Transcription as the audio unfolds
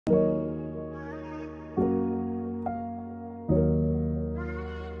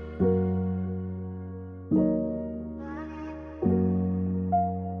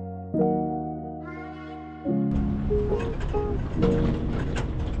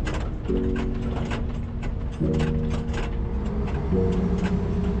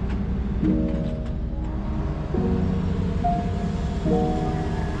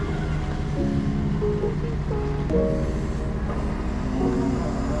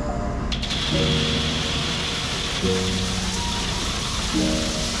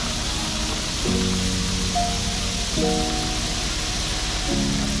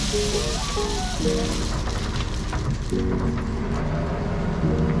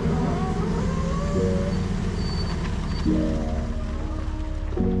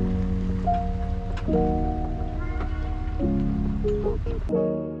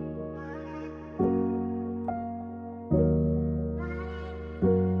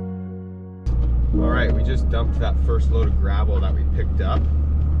Alright, we just dumped that first load of gravel that we picked up.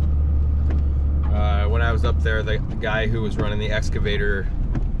 When I was up there, the guy who was running the excavator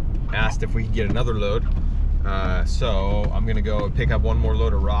asked if we could get another load. So I'm gonna go pick up one more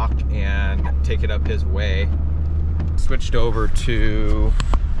load of rock and take it up his way. Switched over to,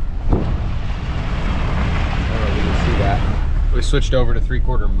 I don't know if you can see that. We switched over to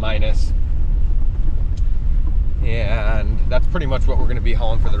 3/4 minus. And that's pretty much what we're gonna be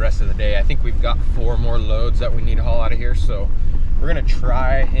hauling for the rest of the day. I think we've got 4 more loads that we need to haul out of here. So we're gonna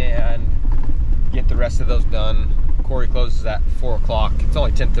try and get the rest of those done. Quarry closes at 4 o'clock. It's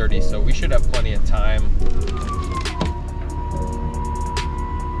only 10:30, so we should have plenty of time.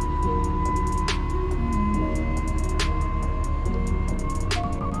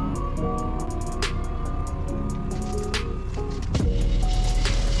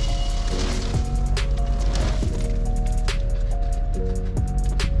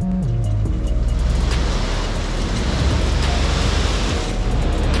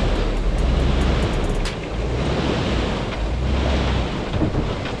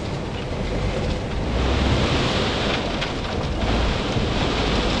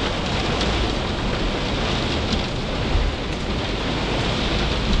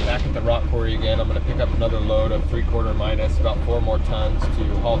 Rock quarry again. I'm going to pick up another load of 3/4 minus, about 4 more tons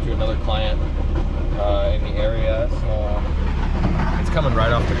to haul to another client in the area. So it's coming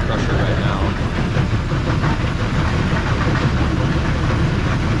right off the crusher right now.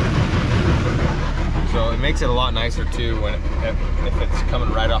 So it makes it a lot nicer too when if it's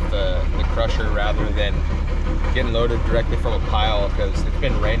coming right off the crusher rather than getting loaded directly from a pile, because it's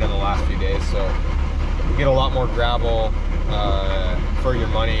been raining the last few days. So you get a lot more gravel for your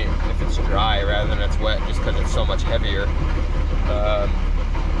money if it's dry rather than it's wet, just because it's so much heavier,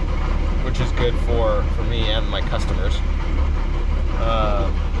 which is good for me and my customers.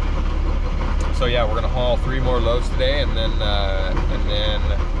 So yeah, we're gonna haul 3 more loads today, and then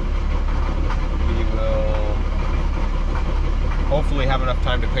we will hopefully have enough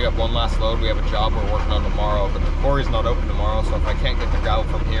time to pick up one last load. We have a job we're working on tomorrow, but the quarry's not open tomorrow, so if I can't get the gravel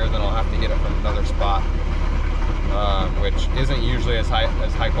from here, then I'll have to get it from another spot. Which isn't usually as high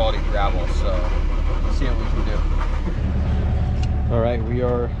quality gravel, so let's see what we can do. All right, we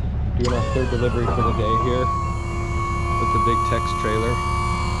are doing our 3rd delivery for the day here with the Big Tex trailer.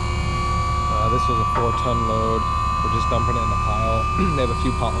 This was a 4-ton load. We're just dumping it in the pile. They have a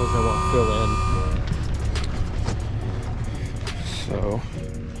few potholes they won't fill in. So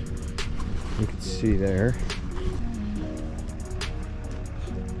you can see there.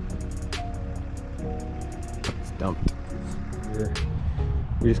 Dumped.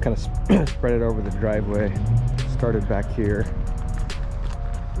 We just kind of spread it over the driveway. Started back here.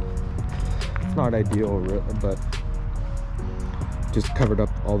 It's not ideal, but just covered up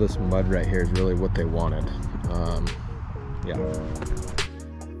all this mud right here is really what they wanted. Yeah.